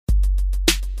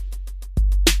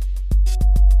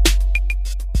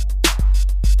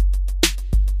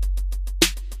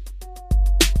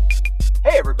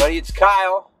everybody, it's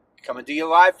Kyle, coming to you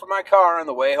live from my car on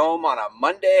the way home on a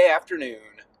Monday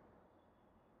afternoon.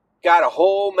 Got a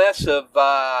whole mess of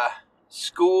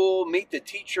school, meet the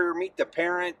teacher, meet the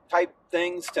parent type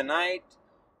things tonight.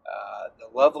 The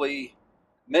lovely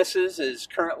Mrs. is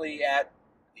currently at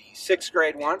the 6th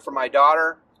grade one for my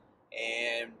daughter,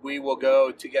 and we will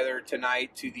go together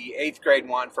tonight to the 8th grade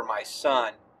one for my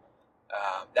son.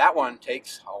 That one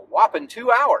takes a whopping 2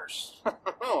 hours.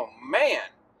 Oh, man.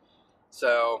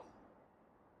 So,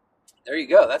 there you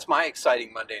go. That's my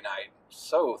exciting Monday night.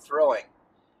 So thrilling.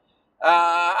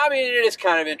 It is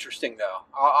kind of interesting, though.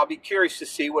 I'll be curious to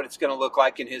see what it's going to look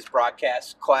like in his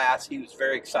broadcast class. He was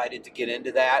very excited to get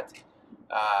into that.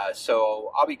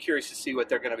 So I'll be curious to see what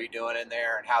they're going to be doing in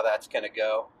there and how that's going to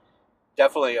go.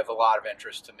 Definitely of a lot of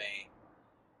interest to me.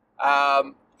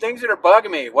 Things that are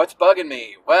bugging me. What's bugging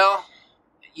me? Well,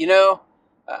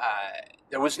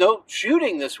 there was no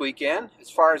shooting this weekend, as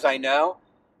far as I know.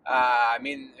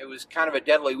 It was kind of a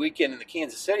deadly weekend in the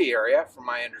Kansas City area, from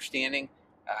my understanding.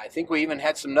 I think we even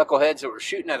had some knuckleheads that were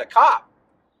shooting at a cop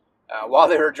while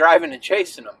they were driving and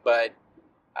chasing them. But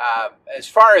as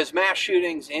far as mass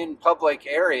shootings in public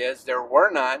areas, there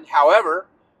were none. However,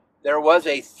 there was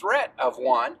a threat of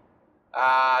one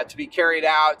to be carried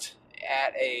out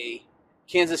at a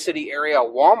Kansas City area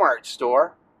Walmart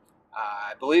store.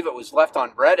 I believe it was left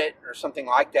on Reddit or something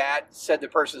like that. Said the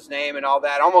person's name and all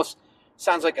that. Almost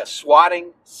sounds like a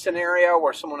swatting scenario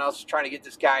where someone else is trying to get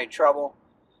this guy in trouble.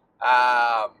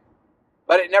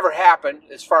 But it never happened,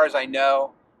 as far as I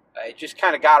know. It just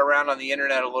kind of got around on the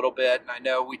internet a little bit, and I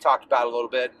know we talked about it a little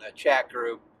bit in the chat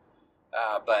group.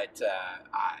 But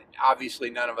obviously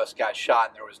none of us got shot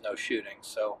and there was no shooting,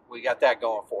 so we got that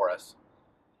going for us.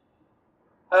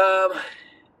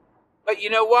 But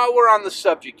while we're on the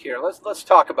subject here, let's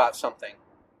talk about something.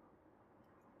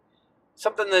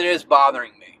 Something that is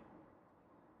bothering me.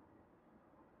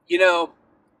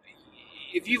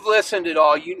 If you've listened at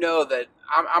all, you know that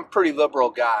I'm a pretty liberal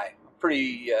guy. I'm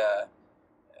pretty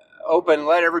open,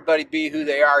 let everybody be who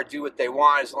they are, do what they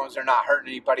want, as long as they're not hurting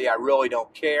anybody. I really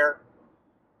don't care.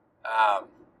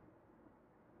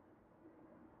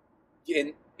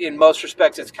 In most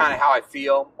respects, it's kind of how I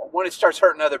feel. When it starts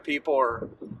hurting other people or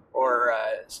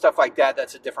stuff like that,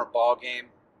 that's a different ball game.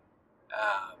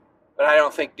 But I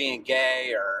don't think being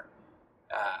gay or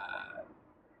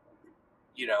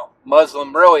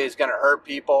Muslim really is going to hurt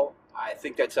people. I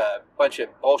think that's a bunch of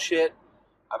bullshit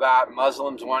about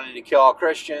Muslims wanting to kill all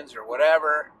Christians or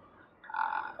whatever.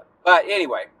 But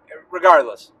anyway,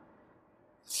 regardless.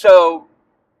 So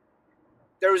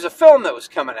there was a film that was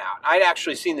coming out. I'd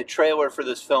actually seen the trailer for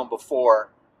this film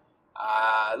before.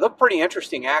 It looked pretty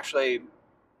interesting, actually.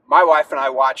 My wife and I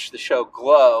watched the show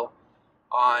Glow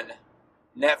on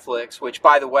Netflix, which,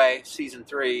 by the way, season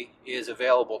 3 is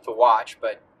available to watch,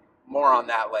 but more on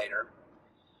that later.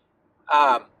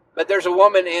 But there's a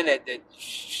woman in it that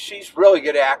she's a really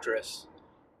good actress.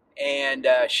 And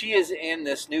she is in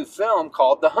this new film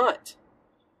called The Hunt.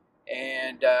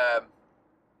 And,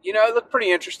 it looked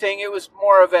pretty interesting. It was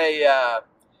more of a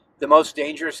The Most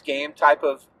Dangerous Game type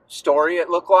of story, it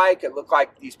looked like. It looked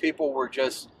like these people were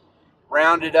just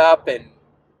rounded up and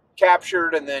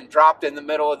captured and then dropped in the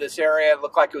middle of this area. It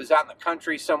looked like it was out in the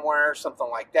country somewhere, something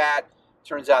like that.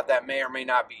 Turns out that may or may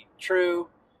not be true.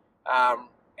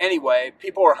 Anyway,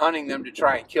 people were hunting them to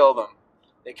try and kill them.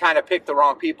 They kind of picked the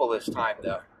wrong people this time,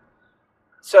 though.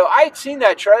 So I had seen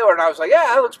that trailer, and I was like,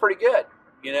 yeah, that looks pretty good.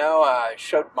 I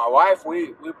showed my wife.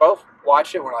 We both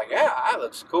watched it. We're like, yeah, that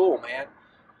looks cool, man.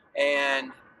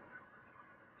 And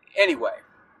anyway,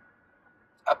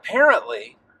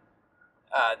 apparently,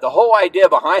 the whole idea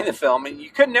behind the film, and you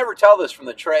could never tell this from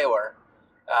the trailer,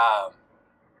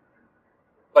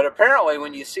 but apparently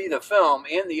when you see the film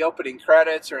in the opening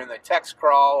credits or in the text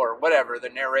crawl or whatever, the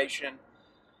narration,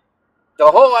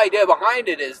 the whole idea behind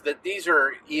it is that these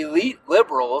are elite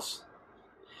liberals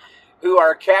who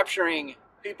are capturing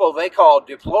people they call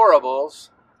deplorables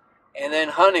and then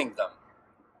hunting them.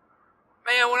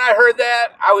 Man, when I heard that,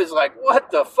 I was like,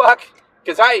 what the fuck?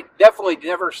 Because I definitely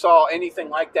never saw anything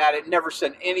like that. It never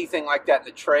said anything like that in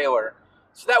the trailer.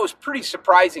 So that was pretty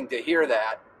surprising to hear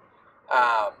that.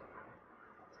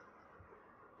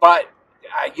 But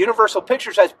Universal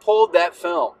Pictures has pulled that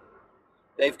film.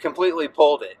 They've completely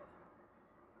pulled it.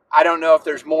 I don't know if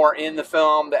there's more in the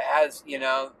film that has,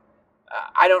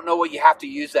 I don't know what you have to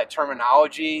use that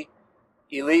terminology.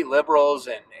 Elite liberals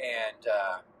and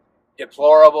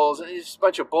deplorables. It's a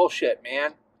bunch of bullshit,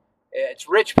 man. It's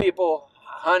rich people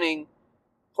hunting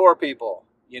poor people,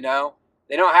 They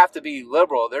don't have to be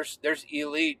liberal. There's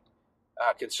elite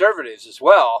conservatives as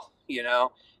well,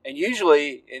 And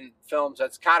usually in films,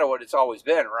 that's kind of what it's always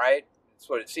been, right? That's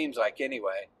what it seems like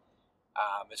anyway.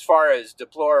 As far as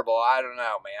deplorable, I don't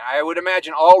know, man. I would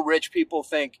imagine all rich people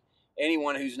think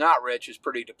anyone who's not rich is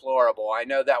pretty deplorable. I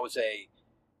know that was a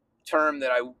term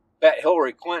that I bet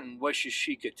Hillary Clinton wishes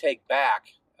she could take back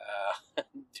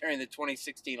during the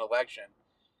 2016 election.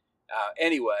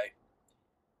 Anyway,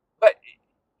 but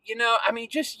I mean,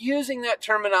 just using that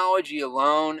terminology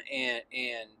alone and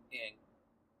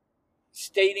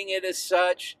stating it as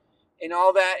such and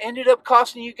all that ended up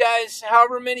costing you guys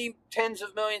however many tens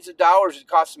of millions of dollars it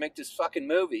cost to make this fucking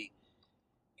movie.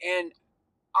 And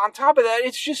on top of that,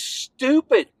 it's just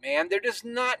stupid, man. There does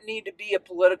not need to be a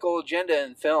political agenda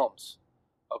in films,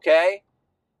 okay?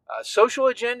 Social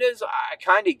agendas, I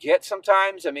kind of get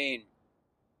sometimes. I mean,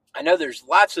 I know there's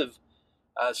lots of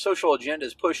social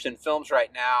agendas pushed in films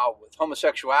right now with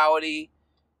homosexuality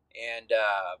and,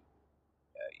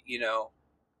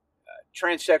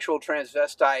 transsexual,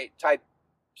 transvestite type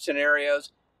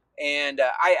scenarios. And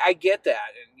I get that.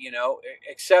 And,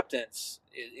 acceptance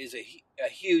is a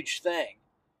huge thing.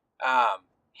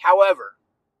 However,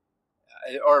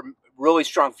 or really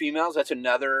strong females, that's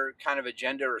another kind of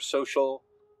agenda or social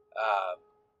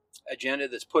agenda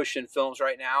that's pushed in films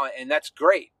right now. And that's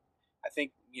great. I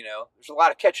think, there's a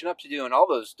lot of catching up to do in all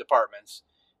those departments.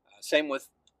 Same with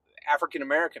African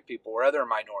American people or other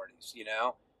minorities,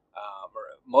 or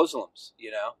Muslims,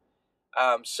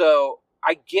 So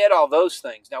I get all those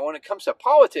things. Now, when it comes to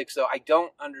politics, though, I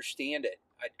don't understand it.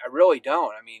 I really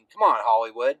don't. I mean, come on,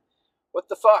 Hollywood. What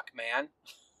the fuck, man?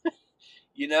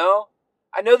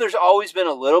 I know there's always been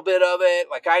a little bit of it.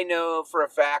 Like, I know for a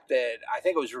fact that I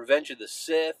think it was Revenge of the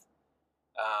Sith.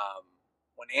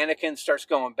 When Anakin starts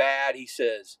going bad, he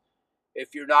says,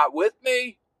 "If you're not with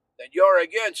me, then you're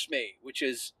against me," which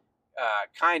is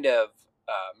kind of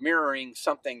mirroring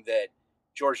something that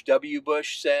George W.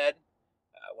 Bush said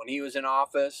when he was in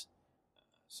office.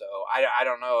 So I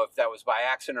don't know if that was by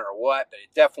accident or what, but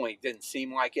it definitely didn't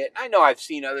seem like it. And I know I've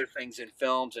seen other things in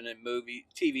films and in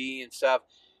TV and stuff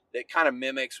that kind of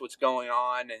mimics what's going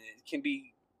on, and it can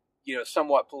be,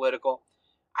 somewhat political.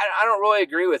 I don't really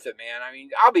agree with it, man. I mean,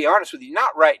 I'll be honest with you,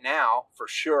 not right now, for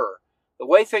sure. The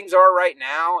way things are right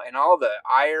now and all the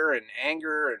ire and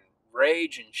anger and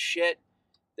rage and shit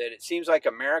that it seems like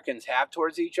Americans have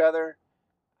towards each other,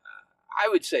 I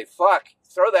would say, fuck,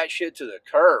 throw that shit to the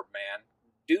curb, man.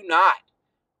 Do not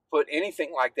put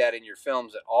anything like that in your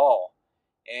films at all.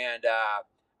 And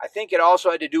I think it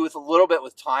also had to do with a little bit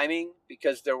with timing,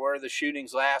 because there were the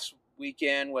shootings last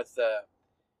weekend with the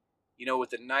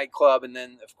nightclub, and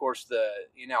then of course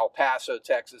in El Paso,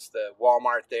 Texas, the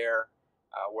Walmart there,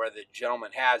 where the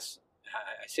gentleman has,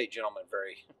 I say gentleman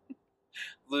very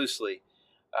loosely,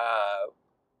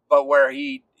 but where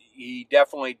he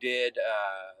definitely did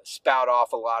spout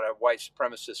off a lot of white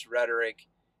supremacist rhetoric,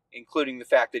 including the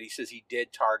fact that he says he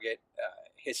did target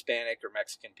Hispanic or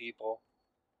Mexican people.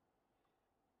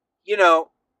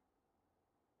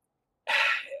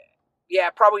 Yeah,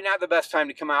 probably not the best time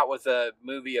to come out with a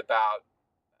movie about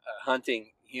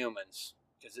hunting humans,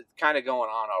 because it's kind of going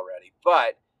on already.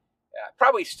 But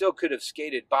probably still could have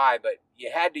skated by, but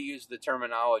you had to use the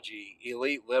terminology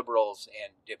elite liberals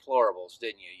and deplorables,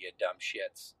 didn't you, you dumb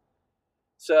shits?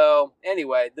 So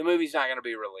anyway, the movie's not going to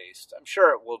be released. I'm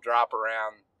sure it will drop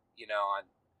around, on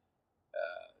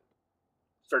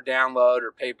for download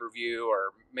or pay-per-view,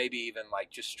 or maybe even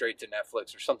like just straight to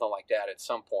Netflix or something like that at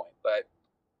some point. But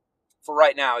for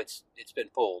right now, it's been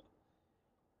pulled.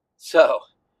 So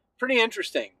pretty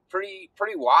interesting, pretty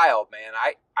wild, man.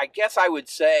 I guess I would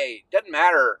say it doesn't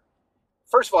matter.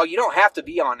 First of all, you don't have to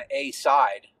be on a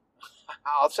side.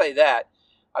 I'll say that.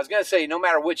 I was going to say no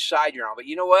matter which side you're on, but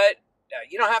you know what?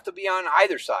 You don't have to be on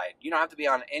either side. You don't have to be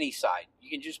on any side. You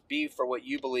can just be for what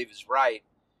you believe is right,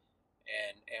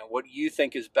 and what you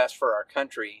think is best for our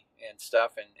country and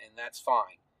stuff, and that's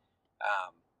fine.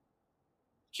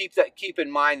 Keep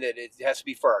in mind that it has to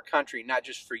be for our country, not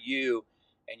just for you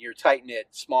and your tight-knit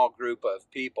small group of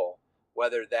people,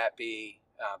 whether that be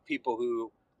people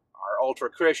who are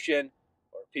ultra-Christian,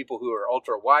 or people who are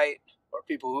ultra-white, or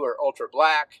people who are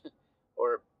ultra-black,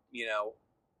 or,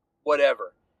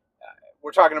 whatever.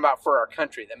 We're talking about for our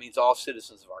country. That means all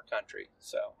citizens of our country.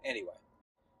 So, anyway.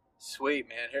 Sweet,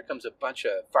 man. Here comes a bunch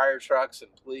of fire trucks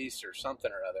and police or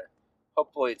something or other.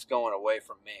 Hopefully it's going away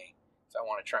from me, so I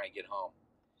want to try and get home.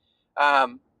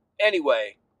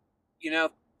 Anyway,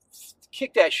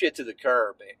 kick that shit to the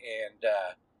curb, and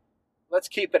let's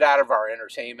keep it out of our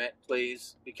entertainment,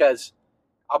 please, because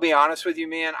I'll be honest with you,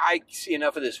 man, I see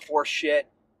enough of this horse shit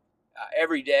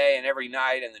every day and every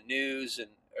night in the news, and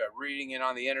reading it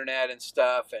on the internet and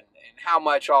stuff, and how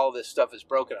much all of this stuff is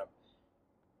broken up.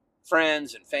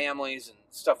 Friends and families and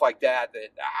stuff like that, that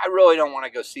I really don't want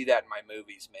to go see that in my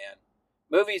movies, man.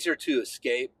 Movies are to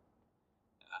escape.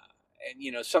 And,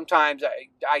 you know, sometimes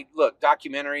I look,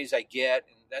 documentaries I get,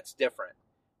 and that's different.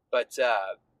 But,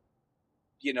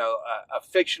 you know, a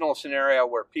fictional scenario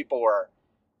where people are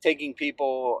taking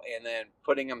people and then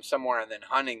putting them somewhere and then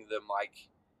hunting them like,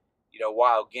 you know,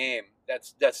 wild game,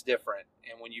 that's different.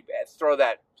 And when you throw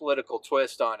that political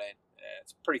twist on it,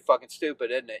 it's pretty fucking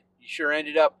stupid, isn't it? You sure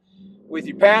ended up with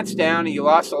your pants down and you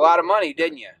lost a lot of money,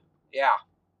 didn't you? Yeah.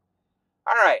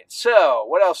 All right, so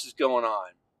what else is going on?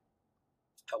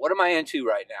 What am I into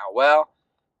right now? Well,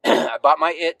 I bought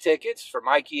my It tickets for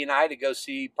Mikey and I to go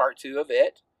see part 2 of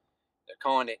It. They're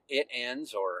calling it It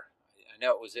Ends, or I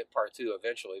know it was It Part 2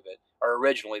 eventually, or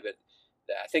originally, but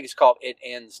I think it's called It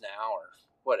Ends now, or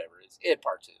whatever. It's It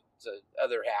Part 2. It's the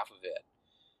other half of It.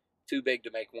 Too big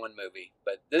to make one movie.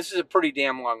 But this is a pretty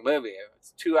damn long movie.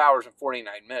 It's 2 hours and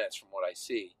 49 minutes from what I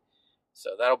see.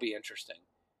 So that'll be interesting.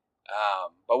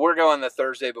 But we're going the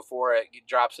Thursday before it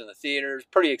drops in the theaters.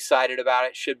 Pretty excited about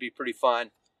it. Should be pretty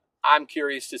fun. I'm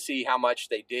curious to see how much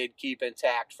they did keep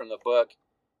intact from the book.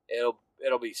 It'll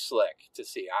be slick to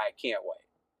see. I can't wait.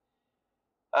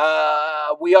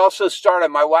 We also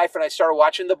my wife and I started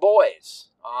watching The Boys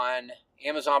on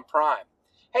Amazon Prime.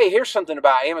 Hey, here's something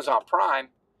about Amazon Prime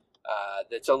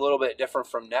that's a little bit different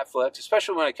from Netflix,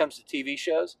 especially when it comes to TV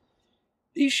shows.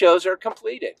 These shows are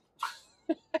completed.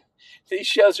 These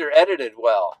shows are edited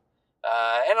well.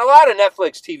 And a lot of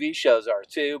Netflix TV shows are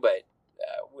too, but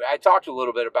I talked a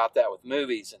little bit about that with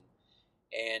movies,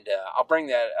 and I'll bring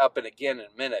that up again in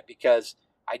a minute, because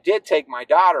I did take my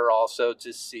daughter also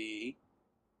to see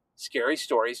Scary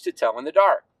Stories to Tell in the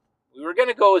Dark. We were going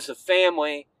to go as a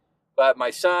family, but my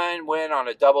son went on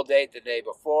a double date the day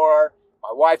before.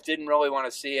 My wife didn't really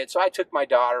want to see it, so I took my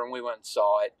daughter and we went and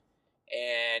saw it.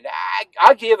 And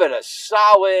I'll give it a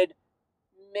solid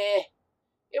meh.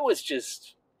 It was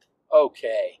just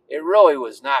okay. It really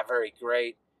was not very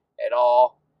great at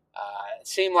all. It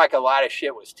seemed like a lot of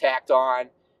shit was tacked on.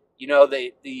 You know,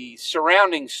 the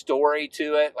surrounding story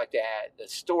to it, like the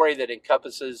story that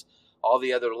encompasses all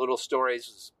the other little stories,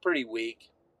 was pretty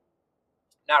weak.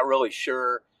 Not really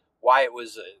sure why it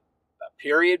was a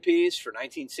period piece for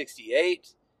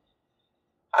 1968.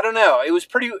 I don't know. It was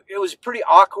a pretty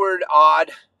awkward,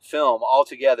 odd film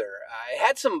altogether. I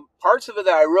had some parts of it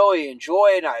that I really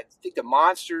enjoyed. I think the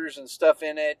monsters and stuff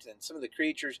in it, and some of the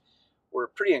creatures, were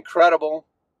pretty incredible.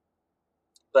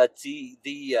 But the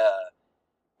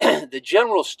the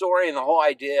general story and the whole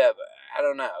idea of, I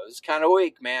don't know, it was kind of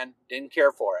weak, man. Didn't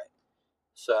care for it.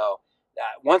 So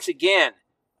once again,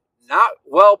 not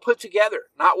well put together,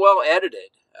 not well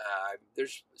edited.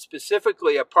 There's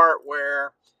specifically a part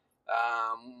where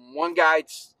one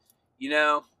guy's, you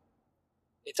know,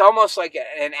 it's almost like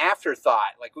an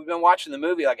afterthought. Like, we've been watching the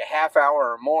movie like a half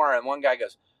hour or more, and one guy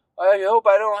goes, I hope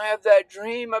I don't have that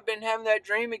dream. I've been having that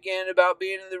dream again about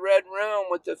being in the red room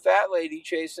with the fat lady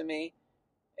chasing me.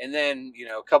 And then, you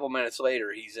know, a couple minutes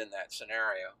later, he's in that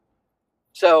scenario.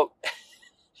 So,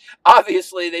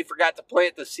 obviously, they forgot to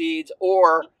plant the seeds,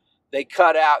 or they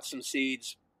cut out some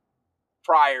seeds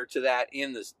prior to that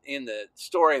in the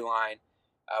storyline,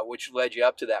 which led you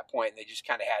up to that point, and they just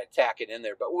kind of had to tack it in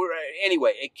there. But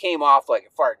anyway, it came off like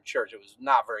a fart in church. It was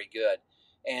not very good,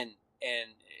 and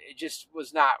it just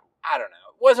was not. I don't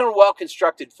know. It wasn't a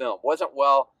well-constructed film. It wasn't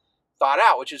well thought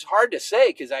out, which is hard to say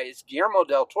because it's Guillermo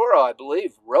del Toro, I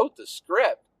believe, wrote the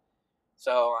script.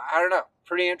 So I don't know.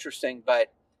 Pretty interesting,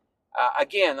 but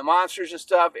again, the monsters and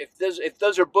stuff. If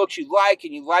those are books you like,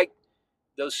 and you like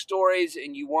those stories,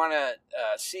 and you want to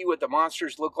see what the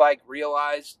monsters look like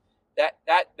realized,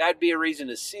 that'd be a reason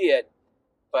to see it.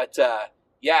 But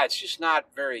yeah, it's just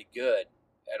not very good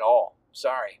at all.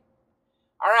 Sorry.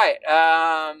 All right,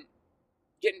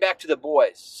 getting back to The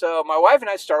Boys. So my wife and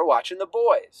I started watching The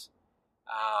Boys.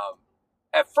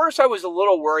 At first, I was a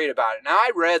little worried about it. Now,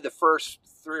 I read the first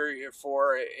 3 or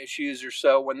 4 issues or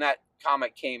so when that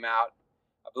comic came out.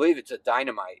 I believe it's a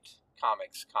Dynamite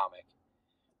Comics comic.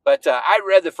 But I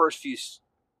read the first few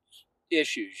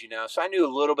issues, you know, so I knew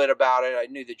a little bit about it. I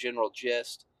knew the general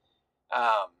gist.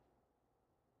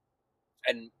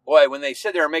 And boy, when they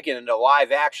said they were making it into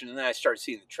live action, and then I started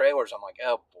seeing the trailers, I'm like,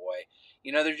 oh boy.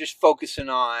 You know, they're just focusing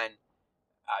on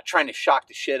trying to shock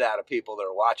the shit out of people that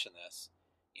are watching this.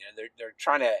 You know, they're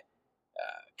trying to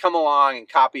come along and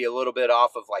copy a little bit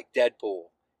off of like Deadpool,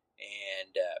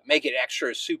 and make it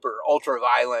extra super ultra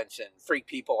violent and freak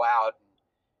people out.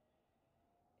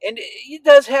 And it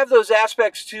does have those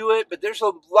aspects to it, but there's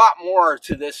a lot more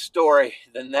to this story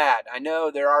than that. I know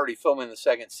they're already filming the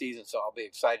second season, so I'll be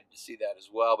excited to see that as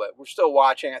well. But we're still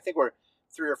watching. I think we're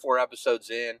 3 or 4 episodes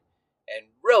in and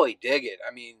really dig it.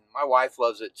 I mean, my wife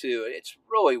loves it too. It's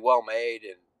really well made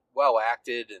and well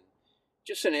acted and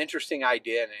just an interesting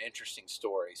idea and an interesting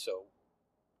story. So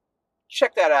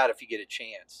check that out if you get a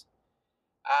chance.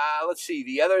 Let's see.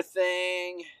 The other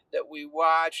thing that we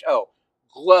watched,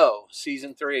 Glow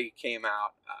season 3 came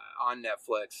out on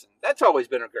Netflix, and that's always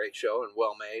been a great show and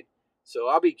well made. So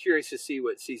I'll be curious to see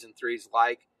what season 3 is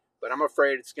like, but I'm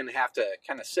afraid it's going to have to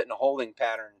kind of sit in a holding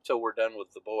pattern until we're done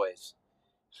with The Boys.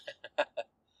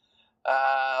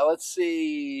 Let's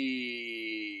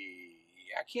see.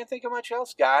 I can't think of much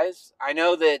else, guys. I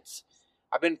know that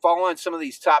I've been following some of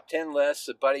these top 10 lists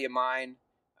a buddy of mine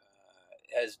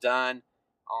has done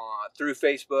through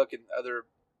Facebook and other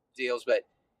deals, but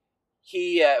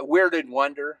he Weirded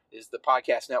Wonder is the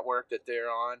podcast network that they're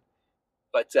on,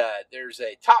 but there's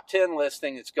a top 10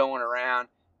 listing that's going around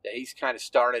that he's kind of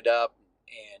started up,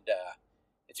 and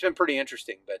it's been pretty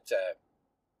interesting. But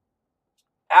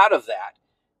out of that,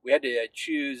 we had to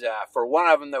choose for one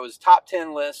of them that was top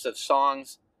 10 lists of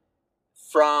songs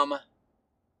from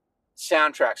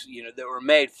soundtracks, that were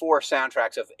made for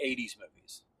soundtracks of 80s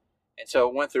movies. And so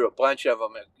it went through a bunch of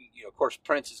them. Of course,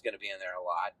 Prince is going to be in there a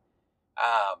lot.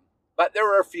 But there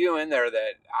were a few in there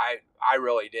that I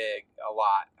really dig a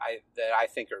lot, that I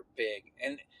think are big.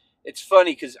 And it's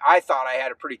funny because I thought I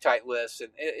had a pretty tight list,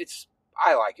 and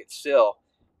I like it still.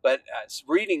 But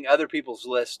reading other people's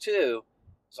lists too,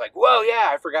 it's like, whoa, yeah,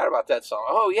 I forgot about that song.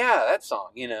 Oh, yeah, that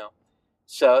song,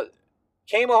 So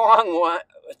came along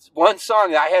one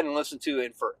song that I hadn't listened to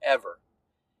in forever,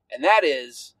 and that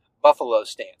is Buffalo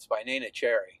Stance by Nana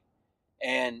Cherry.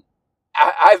 And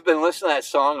I've been listening to that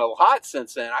song a lot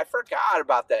since then. I forgot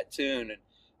about that tune, and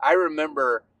I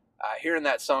remember hearing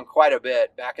that song quite a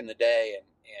bit back in the day, and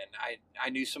I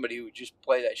knew somebody who would just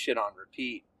play that shit on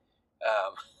repeat.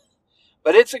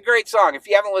 But it's a great song. If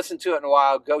you haven't listened to it in a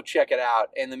while, go check it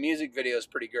out. And the music video is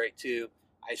pretty great too.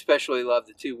 I especially love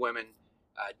the two women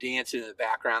dancing in the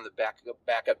background, the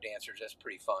backup dancers. That's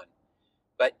pretty fun.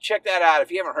 But check that out. If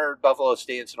you haven't heard Buffalo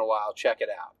Stance in a while, check it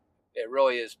out. It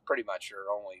really is pretty much her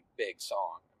only big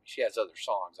song. She has other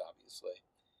songs, obviously.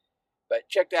 But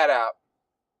check that out.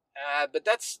 But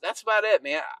that's about it,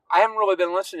 man. I haven't really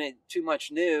been listening to too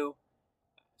much new.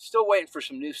 Still waiting for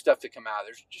some new stuff to come out.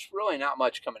 There's just really not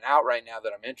much coming out right now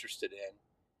that I'm interested in.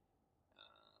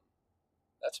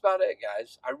 That's about it,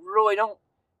 guys. I really don't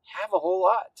have a whole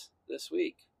lot this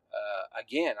week.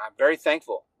 Again, I'm very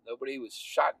thankful. Nobody was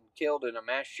shot and killed in a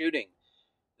mass shooting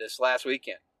this last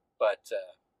weekend. But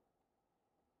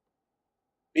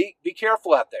be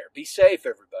careful out there. Be safe,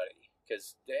 everybody,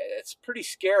 because it's pretty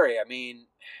scary. I mean,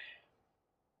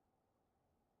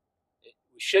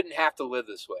 we shouldn't have to live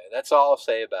this way. That's all I'll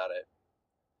say about it.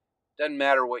 Doesn't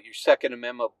matter what your Second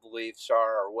Amendment beliefs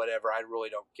are or whatever. I really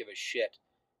don't give a shit.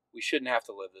 We shouldn't have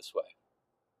to live this way.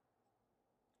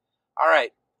 All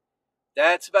right.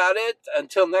 That's about it.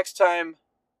 Until next time,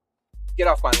 get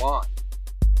off my lawn.